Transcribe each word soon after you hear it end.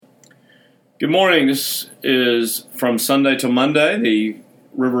Good morning. This is From Sunday to Monday, the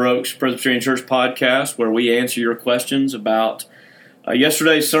River Oaks Presbyterian Church podcast, where we answer your questions about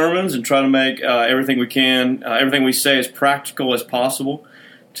yesterday's sermons and try to make everything we can, everything we say as practical as possible.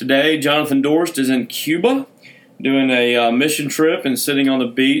 Today, Jonathan Dorst is in Cuba doing a mission trip and sitting on the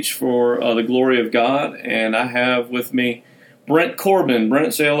beach for the glory of God. And I have with me Brent Corbin.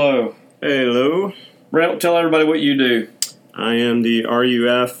 Brent, say hello. Hey, hello. Brent, tell everybody what you do. I am the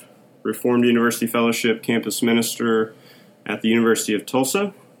RUF, Reformed University Fellowship campus minister at the University of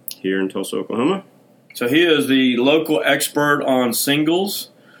Tulsa, here in Tulsa, Oklahoma. So he is the local expert on singles,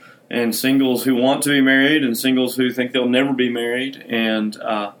 and singles who want to be married, and singles who think they'll never be married. And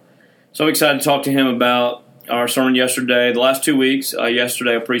so I'm excited to talk to him about our sermon yesterday. The last 2 weeks,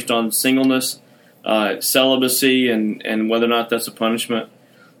 yesterday I preached on singleness, celibacy, and whether or not that's a punishment.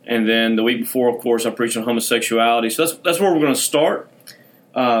 And then the week before, of course, I preached on homosexuality. So that's where we're going to start.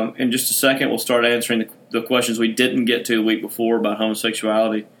 In just a second, we'll start answering the questions we didn't get to the week before about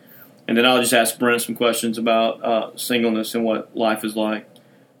homosexuality. And then I'll just ask Brent some questions about singleness and what life is like.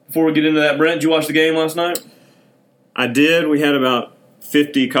 Before we get into that, Brent, did you watch the game last night? I did. We had about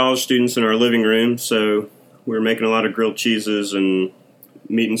 50 college students in our living room, so we were making a lot of grilled cheeses and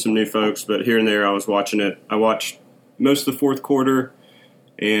meeting some new folks. But here and there, I was watching it. I watched most of the fourth quarter,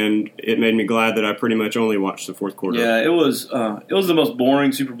 and it made me glad that I pretty much only watched the fourth quarter. Yeah, it was the most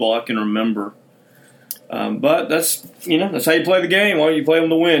boring Super Bowl I can remember. But that's how you play the game. Well, you play them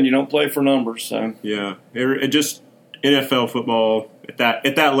to win. You don't play for numbers. So yeah, it just NFL football at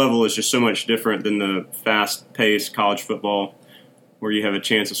that level is just so much different than the fast-paced college football where you have a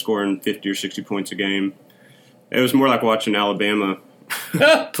chance of scoring 50 or 60 points a game. It was more like watching Alabama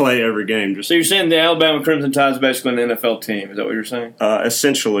play every game. So you're saying the Alabama Crimson Tide is basically an NFL team? Is that what you're saying?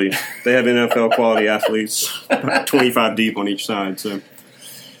 Essentially, they have NFL quality athletes, 25 deep on each side. So,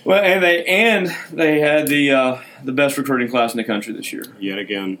 well, and they had the best recruiting class in the country this year, yet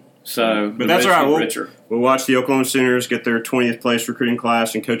again. So, but that's all right. We'll watch the Oklahoma Sooners get their 20th place recruiting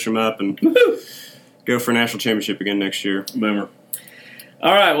class and coach them up and go for a national championship again next year. Boomer.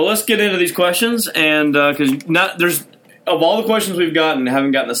 All right, well, let's get into these questions, and because of all the questions we've gotten, I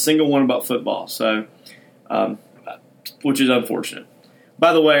haven't gotten a single one about football, so which is unfortunate.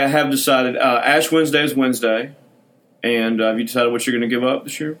 By the way, I have decided Ash Wednesday is Wednesday, and have you decided what you're going to give up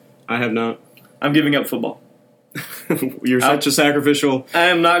this year? I have not. I'm giving up football. You're such a sacrificial. I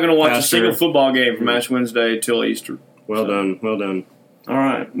am not going to watch pastor. a single football game from Ash Wednesday till Easter. Well done. All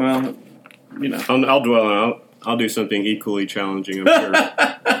right. Well, I'll dwell on it. I'll do something equally challenging, I'm sure.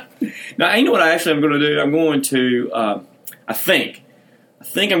 Now, you know what I actually am going to do? I'm going to, I think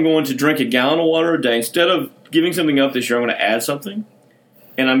I'm going to drink a gallon of water a day. Instead of giving something up this year, I'm going to add something.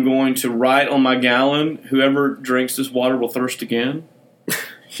 And I'm going to write on my gallon, whoever drinks this water will thirst again.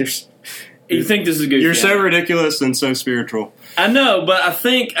 You think this is good? You're so ridiculous and so spiritual. I know, but I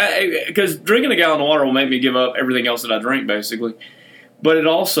think, because drinking a gallon of water will make me give up everything else that I drink, basically. But it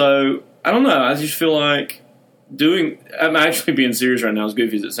also, I don't know, I just feel like I'm actually being serious right now, as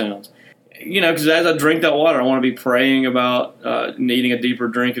goofy as it sounds. Because as I drink that water, I want to be praying about needing a deeper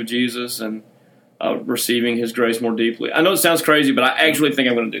drink of Jesus and receiving His grace more deeply. I know it sounds crazy, but I actually think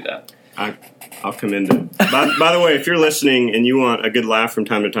I'm going to do that. I'll commend it. By the way, if you're listening and you want a good laugh from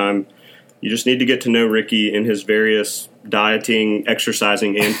time to time, you just need to get to know Ricky and his various dieting,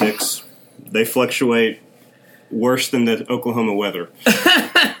 exercising antics. They fluctuate worse than the Oklahoma weather.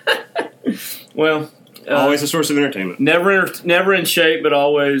 Well, always a source of entertainment. Never in shape, but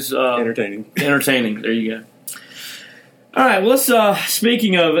always entertaining. Entertaining. There you go. All right. Well, let's.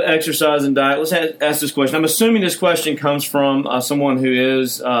 Speaking of exercise and diet, let's ask this question. I'm assuming this question comes from someone who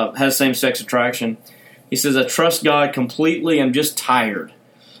has same-sex attraction. He says, "I trust God completely. I'm just tired."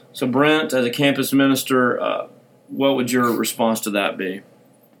 So, Brent, as a campus minister, what would your response to that be?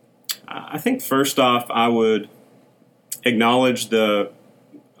 I think first off, I would acknowledge that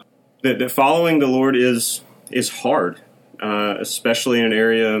following the Lord is hard, especially in an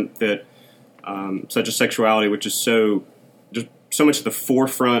area that such as sexuality, which is so much at the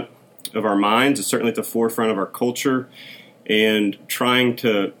forefront of our minds. It's certainly at the forefront of our culture, and trying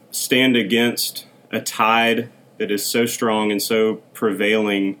to stand against a tide that is so strong and so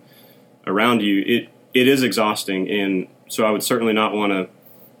prevailing around you, it is exhausting. And so I would certainly not want to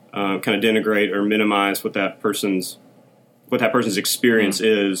kind of denigrate or minimize what that person's experience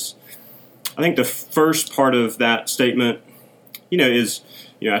is. I think the first part of that statement, is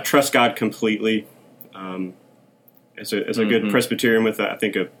I trust God completely. As a good Presbyterian with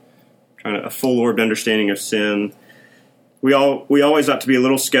a full-orbed understanding of sin, we always ought to be a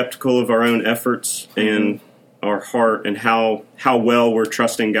little skeptical of our own efforts and our heart and how well we're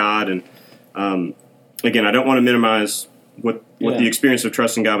trusting God and Again, I don't want to minimize what the experience of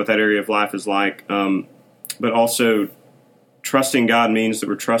trusting God with that area of life is like, but also trusting God means that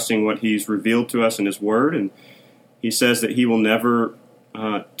we're trusting what He's revealed to us in His Word, and He says that He will never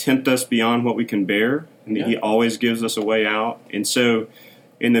tempt us beyond what we can bear, and that He always gives us a way out. And so,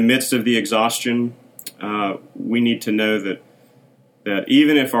 in the midst of the exhaustion, we need to know that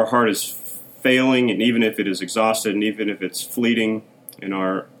even if our heart is failing, and even if it is exhausted, and even if it's fleeting in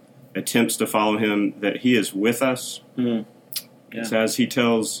our attempts to follow Him, that He is with us. Mm. Yeah. So as He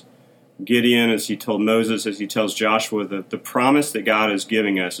tells Gideon, as He told Moses, as He tells Joshua, the promise that God is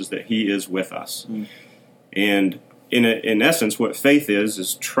giving us is that He is with us. Mm. And in essence, what faith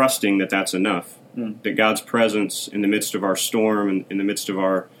is trusting that that's enough, that God's presence in the midst of our storm and in the midst of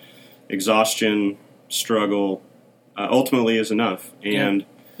our exhaustion, struggle, ultimately is enough. And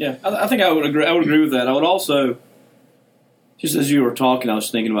I think I would agree. I would agree with that. I would also, just as you were talking, I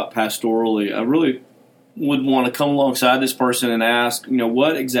was thinking about pastorally. I really would want to come alongside this person and ask,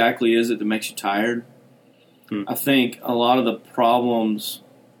 what exactly is it that makes you tired? I think a lot of the problems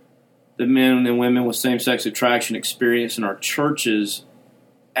that men and women with same-sex attraction experience in our churches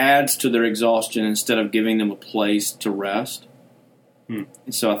adds to their exhaustion instead of giving them a place to rest. And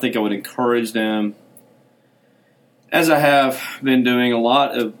so I think I would encourage them, as I have been doing a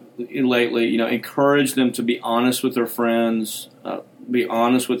lot of lately, encourage them to be honest with their friends, be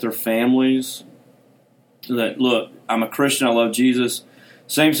honest with their families, that, look, I'm a Christian, I love Jesus.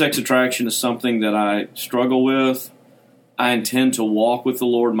 Same-sex attraction is something that I struggle with. I intend to walk with the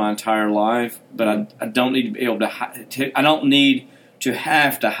Lord my entire life, but I don't need to be able to. I don't need to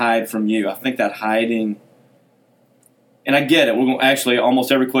have to hide from you. I think that hiding, and I get it. We're going actually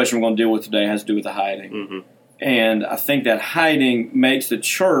almost every question we're going to deal with today has to do with the hiding, and I think that hiding makes the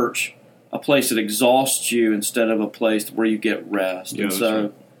church a place that exhausts you instead of a place where you get rest. Yeah,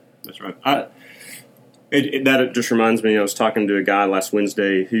 and that's right. That just reminds me. I was talking to a guy last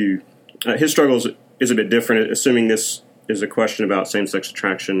Wednesday who his struggle is a bit different. Assuming this is a question about same-sex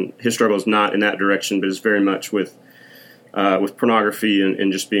attraction, his struggle is not in that direction, but is very much with pornography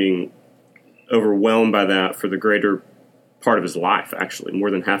and just being overwhelmed by that for the greater part of his life, actually, more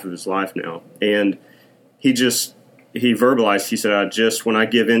than half of his life now. And he verbalized, he said, when I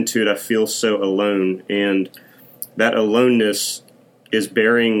give into it, I feel so alone. And that aloneness is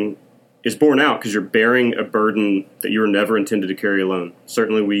borne out because you're bearing a burden that you were never intended to carry alone.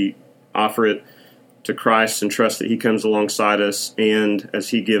 Certainly we offer it to Christ and trust that He comes alongside us, and as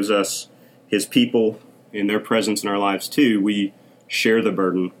He gives us His people in their presence in our lives too, we share the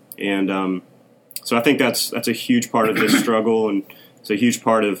burden. And so I think that's a huge part of this struggle, and it's a huge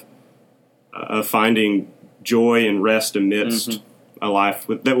part of finding joy and rest amidst a life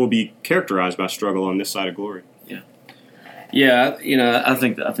that will be characterized by struggle on this side of glory. Yeah, I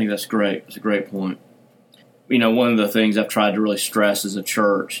think that's great. It's a great point. One of the things I've tried to really stress as a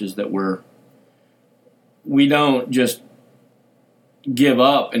church is that we don't just give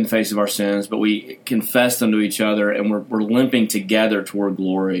up in the face of our sins, but we confess them to each other, and we're limping together toward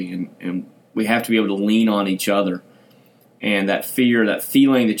glory, and we have to be able to lean on each other. And that fear, that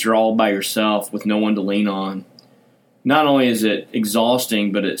feeling that you're all by yourself with no one to lean on, not only is it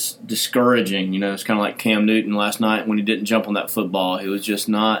exhausting, but it's discouraging. It's kind of like Cam Newton last night when he didn't jump on that football. He was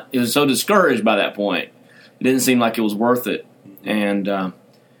so discouraged by that point. It didn't seem like it was worth it. And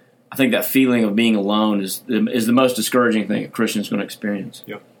I think that feeling of being alone is the most discouraging thing a Christian is going to experience.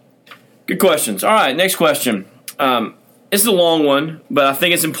 Yeah. Good questions. All right, next question. It's a long one, but I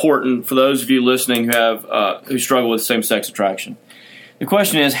think it's important for those of you listening who struggle with same-sex attraction. The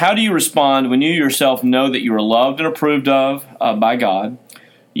question is, how do you respond when you yourself know that you are loved and approved of by God?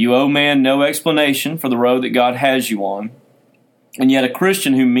 You owe man no explanation for the road that God has you on, and yet a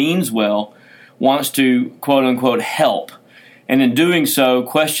Christian who means well wants to, quote-unquote, help, and in doing so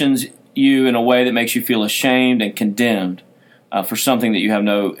questions you in a way that makes you feel ashamed and condemned for something that you have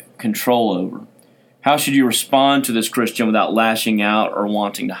no control over. How should you respond to this Christian without lashing out or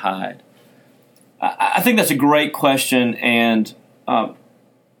wanting to hide? I think that's a great question, and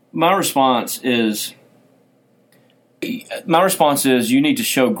my response is you need to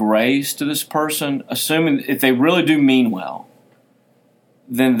show grace to this person, assuming if they really do mean well,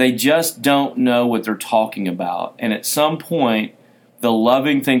 then they just don't know what they're talking about. And at some point, the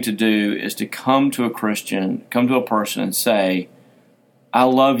loving thing to do is to come to a person and say, I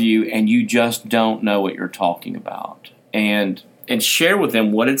love you, and you just don't know what you're talking about. And share with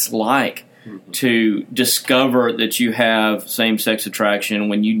them what it's like to discover that you have same-sex attraction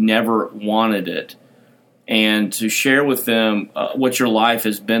when you never wanted it, and to share with them what your life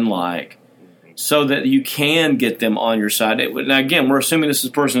has been like, so that you can get them on your side. Now, again, we're assuming this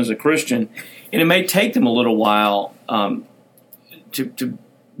person is a Christian, and it may take them a little while to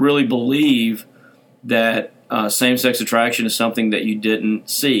really believe that same-sex attraction is something that you didn't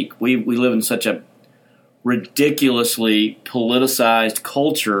seek. We live in such a ridiculously politicized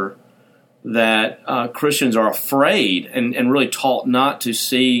culture that Christians are afraid and really taught not to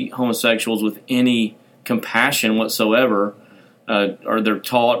see homosexuals with any compassion whatsoever. Or they're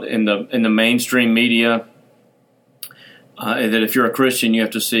taught in the mainstream media that if you're a Christian, you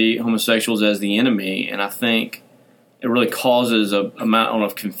have to see homosexuals as the enemy. And I think it really causes a amount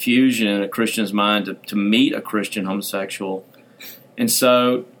of confusion in a Christian's mind to meet a Christian homosexual. And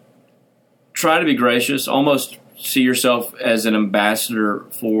so try to be gracious. Almost see yourself as an ambassador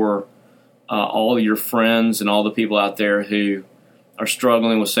for all of your friends and all the people out there who are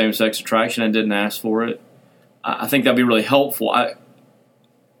struggling with same-sex attraction and didn't ask for it. I think that'd be really helpful.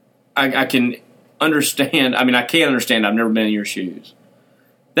 I can understand. I mean, I can't understand. I've never been in your shoes.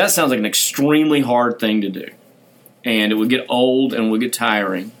 That sounds like an extremely hard thing to do. And it would get old and would get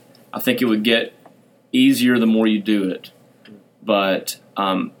tiring. I think it would get easier the more you do it. But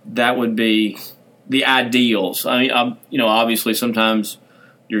that would be the ideals. I mean, obviously sometimes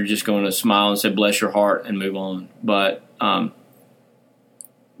you're just going to smile and say, bless your heart, and move on. But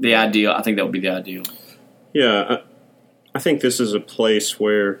the ideal, I think that would be the ideal. Yeah, I think this is a place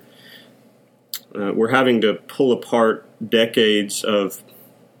where we're having to pull apart decades of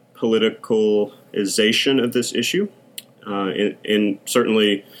politicalization of this issue, and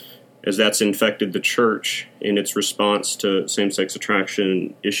certainly as that's infected the church in its response to same-sex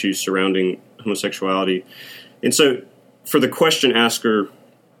attraction issues surrounding homosexuality. And so for the question asker,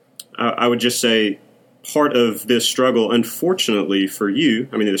 I would just say part of this struggle, unfortunately for you,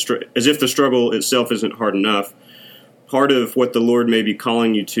 I mean, as if the struggle itself isn't hard enough, part of what the Lord may be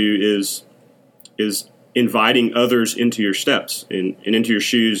calling you to is inviting others into your steps and into your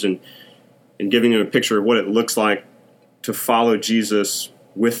shoes and giving them a picture of what it looks like to follow Jesus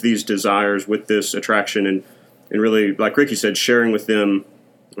with these desires, with this attraction, and really, like Ricky said, sharing with them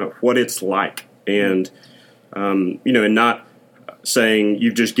what it's like. And, and not saying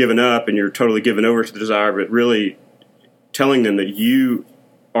you've just given up and you're totally given over to the desire, but really telling them that you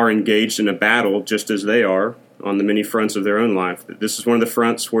are engaged in a battle just as they are on the many fronts of their own life. That this is one of the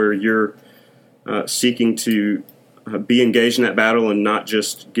fronts where you're seeking to be engaged in that battle and not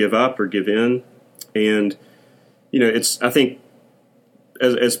just give up or give in. And, I think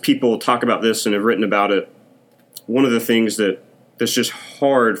as people talk about this and have written about it, one of the things that's just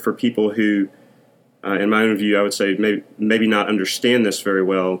hard for people who, in my own view, I would say maybe not understand this very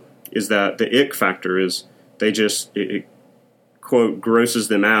well, is that the ick factor is it quote, grosses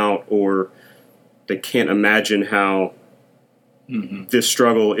them out, or they can't imagine how this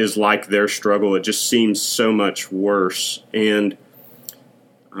struggle is like their struggle. It just seems so much worse. And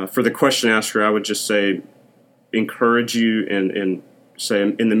for the question asker, I would just say, encourage you and say,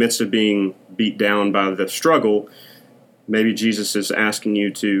 in the midst of being beat down by the struggle, maybe Jesus is asking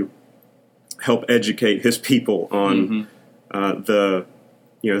you to help educate his people on the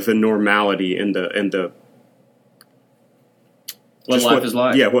normality and the what life is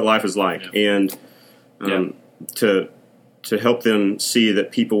like. Yeah, what life is like, and to help them see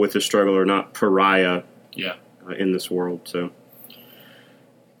that people with this struggle are not pariah in this world. So,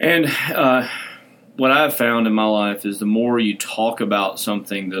 and what I've found in my life is the more you talk about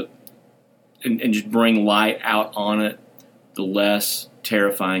something and just bring light out on it, the less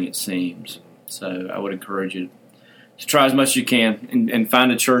terrifying it seems. So I would encourage you to try as much as you can and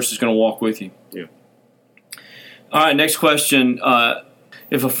find a church that's going to walk with you. Yeah. All right, next question.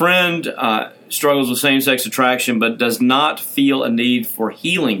 If a friend struggles with same-sex attraction but does not feel a need for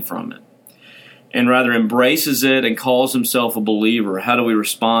healing from it and rather embraces it and calls himself a believer, how do we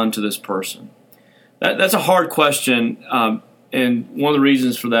respond to this person? That's a hard question, and one of the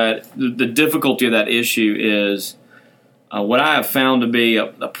reasons for that, the difficulty of that issue is what I have found to be a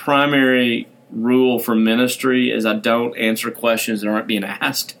primary rule for ministry is I don't answer questions that aren't being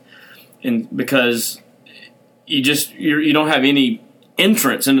asked, and because you don't have any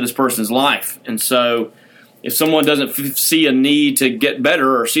entrance into this person's life, and so if someone doesn't see a need to get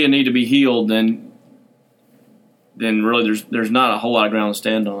better or see a need to be healed, then really there's not a whole lot of ground to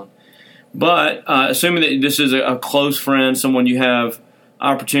stand on. But assuming that this is a close friend, someone you have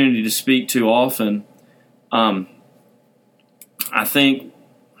opportunity to speak to often, I think,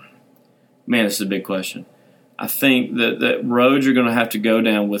 man, this is a big question. I think that road you're going to have to go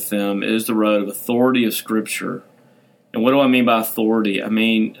down with them is the road of authority of Scripture. And what do I mean by authority? I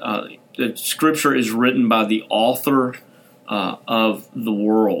mean that Scripture is written by the author of the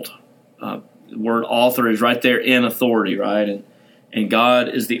world. The word author is right there in authority, right? And God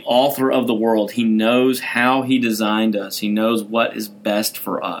is the author of the world. He knows how He designed us. He knows what is best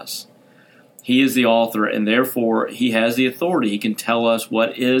for us. He is the author, and therefore He has the authority. He can tell us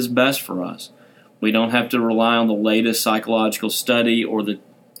what is best for us. We don't have to rely on the latest psychological study or the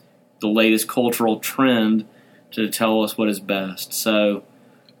latest cultural trend to tell us what is best. So,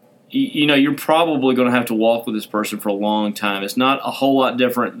 you're probably going to have to walk with this person for a long time. It's not a whole lot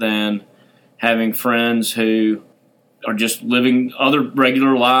different than having friends who are just living other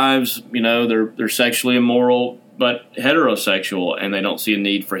regular lives. They're sexually immoral but heterosexual, and they don't see a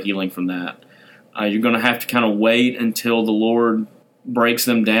need for healing from that. You're going to have to kind of wait until the Lord breaks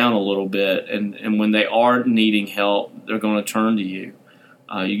them down a little bit, and when they are needing help, they're going to turn to you.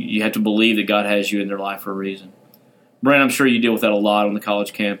 You have to believe that God has you in their life for a reason. Brent, I'm sure you deal with that a lot on the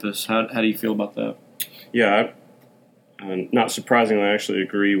college campus. How do you feel about that? Yeah, not surprisingly, I actually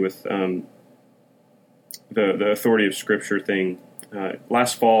agree with the authority of Scripture thing.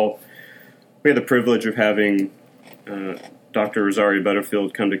 Last fall, we had the privilege of having Dr. Rosaria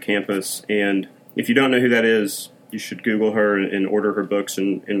Butterfield come to campus, and if you don't know who that is, you should Google her and order her books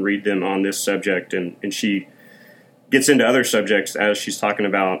and read them on this subject. And she gets into other subjects as she's talking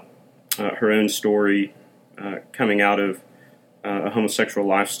about her own story coming out of a homosexual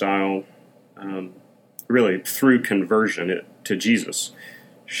lifestyle, really through conversion to Jesus.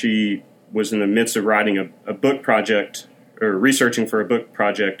 She was in the midst of writing a book project, or researching for a book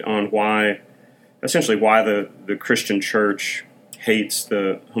project on why the Christian church hates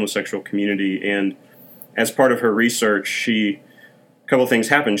the homosexual community. And as part of her research, a couple of things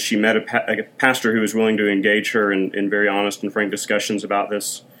happened. She met a pastor who was willing to engage her in very honest and frank discussions about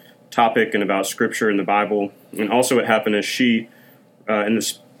this topic and about Scripture and the Bible. And also what happened is she, in the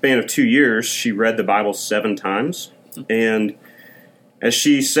span of 2 years, she read the Bible 7 times. And as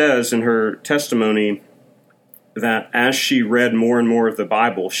she says in her testimony, that as she read more and more of the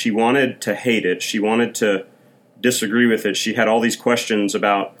Bible, she wanted to hate it. She wanted to disagree with it. She had all these questions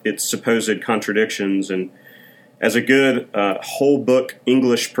about its supposed contradictions. And as a good whole book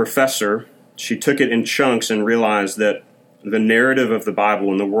English professor, she took it in chunks and realized that the narrative of the Bible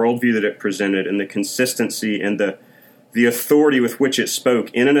and the worldview that it presented and the consistency and the authority with which it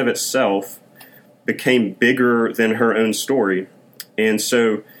spoke in and of itself became bigger than her own story. And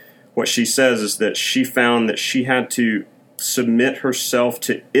so what she says is that she found that she had to submit herself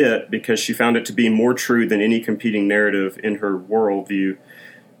to it because she found it to be more true than any competing narrative in her worldview.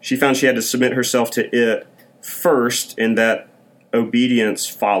 She found she had to submit herself to it first, and that obedience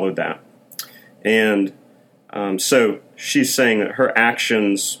followed that. And so she's saying that her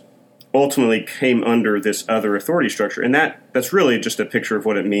actions ultimately came under this other authority structure. And that's really just a picture of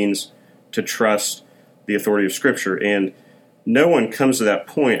what it means to trust the authority of Scripture. And no one comes to that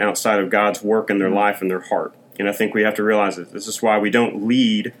point outside of God's work in their life and their heart. And I think we have to realize that this is why we don't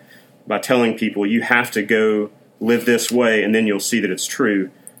lead by telling people, you have to go live this way and then you'll see that it's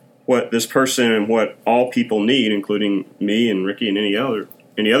true. What this person and what all people need, including me and Ricky and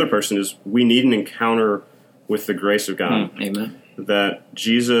any other person, is we need an encounter with the grace of God. Amen. That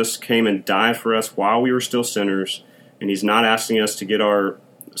Jesus came and died for us while we were still sinners, and He's not asking us to get our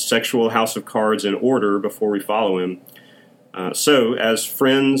sexual house of cards in order before we follow Him. So as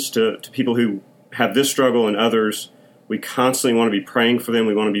friends to people who have this struggle and others, we constantly want to be praying for them.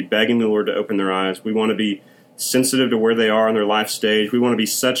 We want to be begging the Lord to open their eyes. We want to be sensitive to where they are in their life stage. We want to be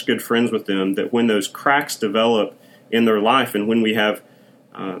such good friends with them that when those cracks develop in their life and when we have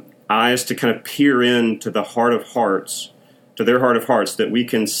eyes to kind of peer into the heart of hearts, to their heart of hearts, that we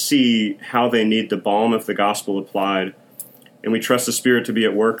can see how they need the balm of the gospel applied. And we trust the Spirit to be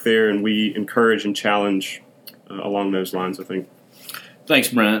at work there, and we encourage and challenge along those lines, I think. Thanks,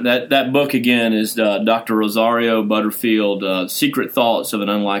 Brent. That book, again, is Dr. Rosaria Butterfield, Secret Thoughts of an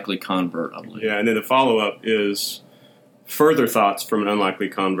Unlikely Convert, I believe. Yeah, and then the follow-up is Further Thoughts from an Unlikely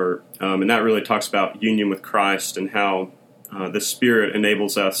Convert. And that really talks about union with Christ and how the Spirit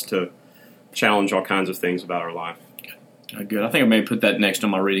enables us to challenge all kinds of things about our life. Good. I think I may put that next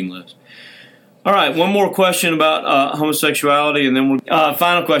on my reading list. All right, one more question about homosexuality, and then we'll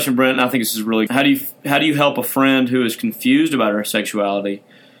final question, Brent. And I think this is really how do you help a friend who is confused about her sexuality,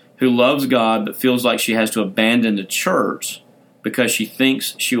 who loves God but feels like she has to abandon the church because she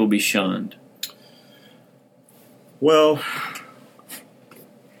thinks she will be shunned? Well,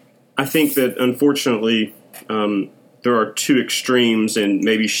 I think that unfortunately there are two extremes, and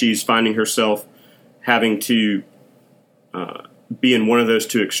maybe she's finding herself having to be in one of those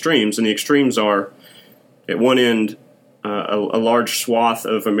two extremes. And the extremes are, at one end, a large swath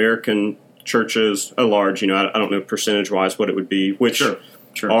of American churches, I don't know percentage-wise what it would be, which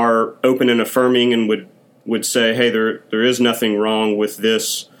Sure. are open and affirming and would say, hey, there is nothing wrong with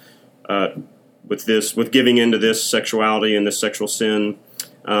this, with giving into this sexuality and this sexual sin,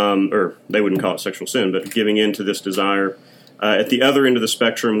 or they wouldn't call it sexual sin, but giving into this desire. At the other end of the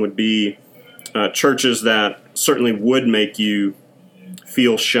spectrum would be churches that certainly would make you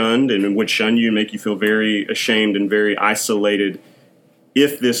feel shunned and would shun you and make you feel very ashamed and very isolated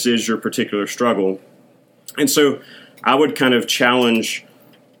if this is your particular struggle. And so I would kind of challenge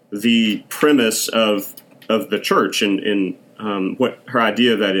the premise of the church and what her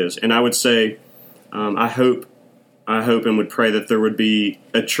idea of that is. And I would say, I hope and would pray that there would be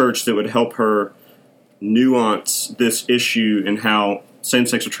a church that would help her nuance this issue and how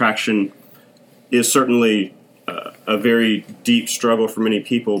same-sex attraction is certainly a very deep struggle for many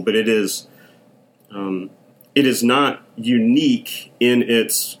people, but it is not unique in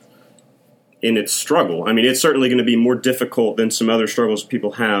its struggle. I mean, it's certainly going to be more difficult than some other struggles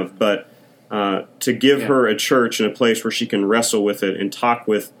people have, but to give her a church and a place where she can wrestle with it and talk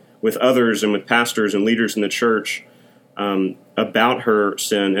with others and with pastors and leaders in the church about her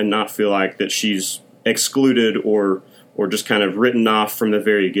sin and not feel like that she's excluded or just kind of written off from the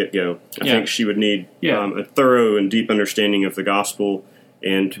very get-go. I think she would need a thorough and deep understanding of the gospel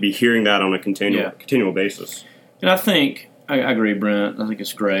and to be hearing that on a continual basis. And I think, I agree, Brent. I think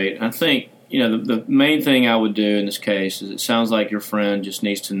it's great. I think, the main thing I would do in this case is it sounds like your friend just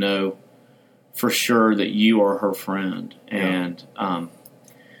needs to know for sure that you are her friend. And, a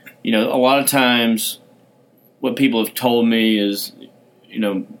lot of times what people have told me is,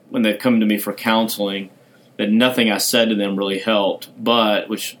 when they've come to me for counseling, that nothing I said to them really helped,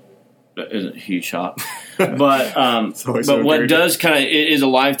 which isn't a huge shock. But what does it is a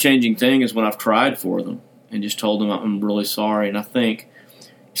life-changing thing is when I've cried for them and just told them I'm really sorry. And I think it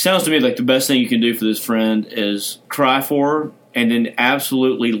sounds to me like the best thing you can do for this friend is cry for her and then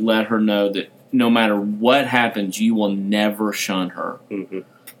absolutely let her know that no matter what happens, you will never shun her. Mm-hmm.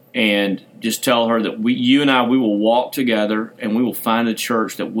 And just tell her that you and I will walk together and we will find a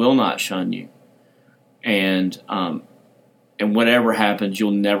church that will not shun you. And whatever happens,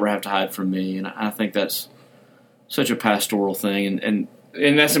 you'll never have to hide from me. And I think that's such a pastoral thing, and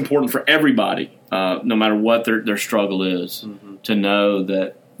that's important for everybody, no matter what their struggle is, to know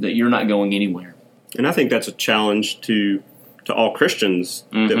that you're not going anywhere. And I think that's a challenge to all Christians,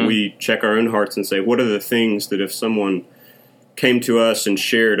 that we check our own hearts and say, what are the things that if someone came to us and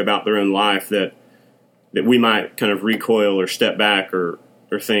shared about their own life that we might kind of recoil or step back or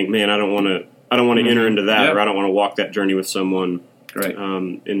think, man, I don't want to enter into that, or I don't want to walk that journey with someone. Great.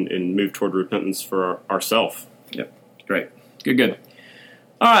 And move toward repentance for ourselves. Yep. Great. Good.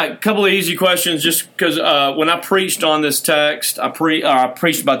 All right, a couple of easy questions, just because when I preached on this text, I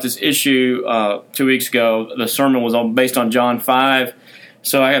preached about this issue 2 weeks ago. The sermon was based on John 5.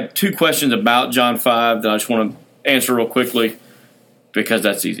 So I have two questions about John 5 that I just want to answer real quickly, because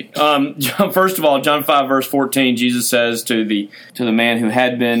that's easy. First of all, John 5, verse 14, Jesus says to the man who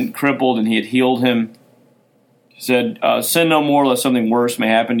had been crippled and he had healed him, he said, sin no more lest something worse may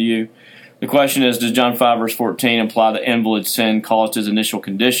happen to you. The question is, does John 5, verse 14 imply that invalid's sin caused his initial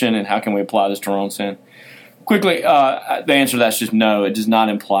condition, and how can we apply this to our own sin? Quickly, the answer to that is just no, it does not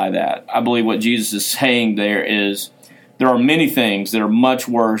imply that. I believe what Jesus is saying there is there are many things that are much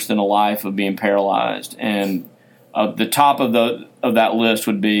worse than a life of being paralyzed, and the top of that list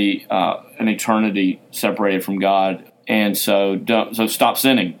would be an eternity separated from God, and so stop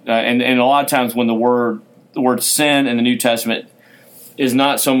sinning. And a lot of times when the word sin in the New Testament is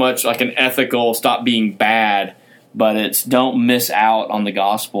not so much like an ethical stop being bad, but it's don't miss out on the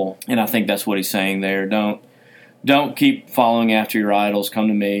gospel. And I think that's what he's saying there. Don't keep following after your idols. Come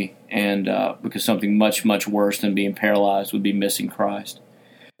to me, and because something much, much worse than being paralyzed would be missing Christ.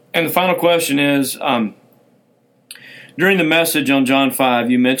 And the final question is, during the message on John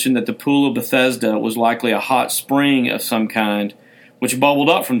 5, you mentioned that the pool of Bethesda was likely a hot spring of some kind, which bubbled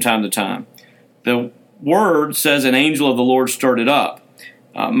up from time to time. The word says an angel of the Lord stirred it up.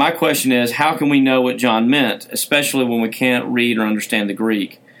 My question is, how can we know what John meant, especially when we can't read or understand the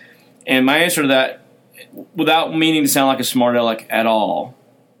Greek? And my answer to that, without meaning to sound like a smart aleck at all,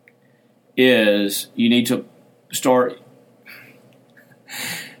 is you need to start...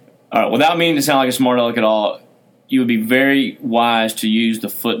 All right, without meaning to sound like a smart aleck at all, you would be very wise to use the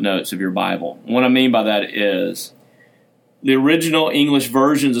footnotes of your Bible. What I mean by that is the original English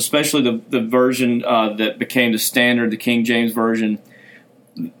versions, especially the version that became the standard, the King James Version,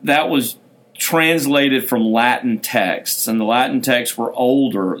 that was translated from Latin texts, and the Latin texts were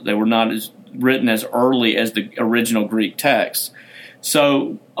older. They were not written as early as the original Greek text.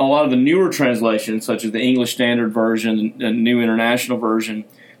 So a lot of the newer translations, such as the English Standard Version, the New International Version,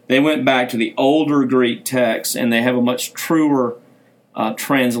 they went back to the older Greek text, and they have a much truer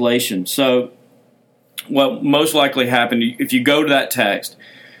translation. So what most likely happened, if you go to that text,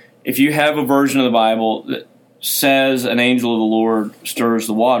 if you have a version of the Bible that says an angel of the Lord stirs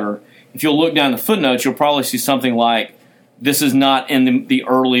the water, if you'll look down the footnotes, you'll probably see something like, this is not in the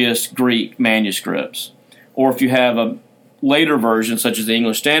earliest Greek manuscripts. Or if you have a later version, such as the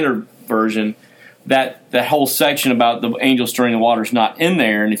English Standard Version, that whole section about the angel stirring the water is not in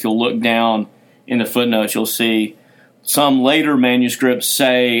there. And if you'll look down in the footnotes, you'll see some later manuscripts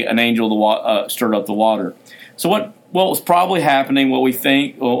say an angel stirred up the water. So what was probably happening, what we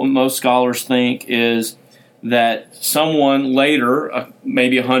think, what most scholars think, is that someone later,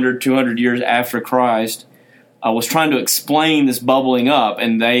 maybe 100, 200 years after Christ, was trying to explain this bubbling up,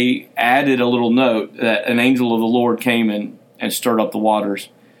 and they added a little note that an angel of the Lord came and stirred up the waters.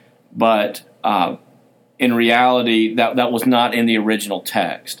 But in reality, that was not in the original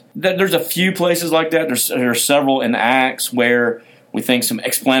text. There's a few places like that. There are several in Acts where we think some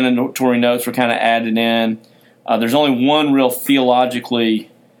explanatory notes were kind of added in. There's only one real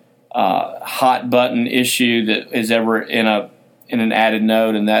theologically hot button issue that is ever in an added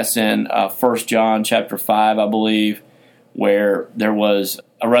note, and that's in 1 John chapter 5, I believe, where there was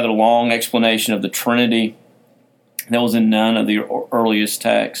a rather long explanation of the Trinity. That was in none of the earliest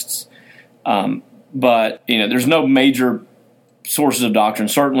texts. But, there's no major sources of doctrine.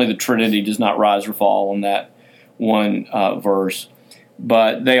 Certainly the Trinity does not rise or fall in that one verse.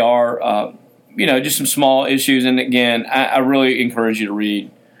 But they are, just some small issues. And again, I really encourage you to read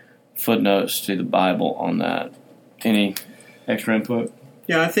footnotes to the Bible on that. Any extra input?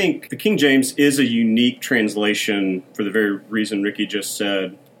 Yeah, I think the King James is a unique translation for the very reason Ricky just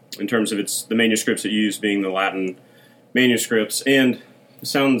said, in terms of the manuscripts it used being the Latin manuscripts. And it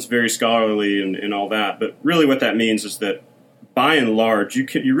sounds very scholarly and all that, but really what that means is that by and large,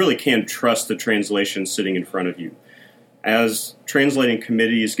 you really can trust the translation sitting in front of you. As translating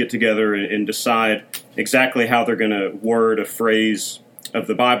committees get together and decide exactly how they're going to word a phrase of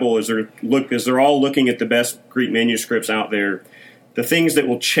the Bible, as they're all looking at the best Greek manuscripts out there, the things that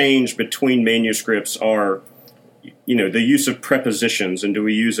will change between manuscripts are, the use of prepositions, and do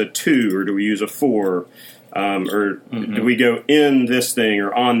we use a to or do we use a for, do we go in this thing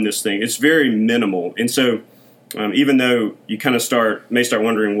or on this thing? It's very minimal, and so even though you kind of may start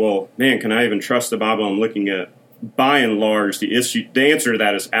wondering, well, man, can I even trust the Bible I'm looking at? By and large, the answer to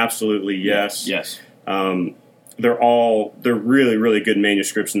that is absolutely yes. Yes. They're really, really good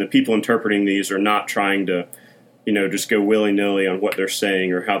manuscripts, and the people interpreting these are not trying to, just go willy-nilly on what they're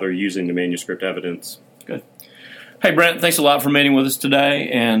saying or how they're using the manuscript evidence. Good. Hey, Brent, thanks a lot for meeting with us today,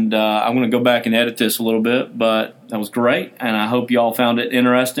 and I'm going to go back and edit this a little bit, but that was great, and I hope you all found it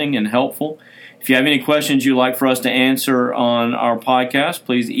interesting and helpful. If you have any questions you'd like for us to answer on our podcast,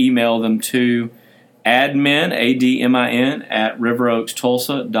 please email them to admin, ADMIN, at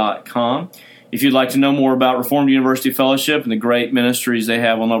riveroakstulsa.com. If you'd like to know more about Reformed University Fellowship and the great ministries they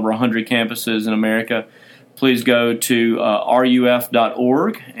have on over 100 campuses in America, please go to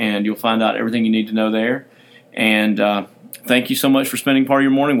ruf.org, and you'll find out everything you need to know there. And thank you so much for spending part of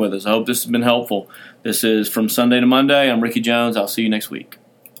your morning with us. I hope this has been helpful. This is From Sunday to Monday. I'm Ricky Jones. I'll see you next week.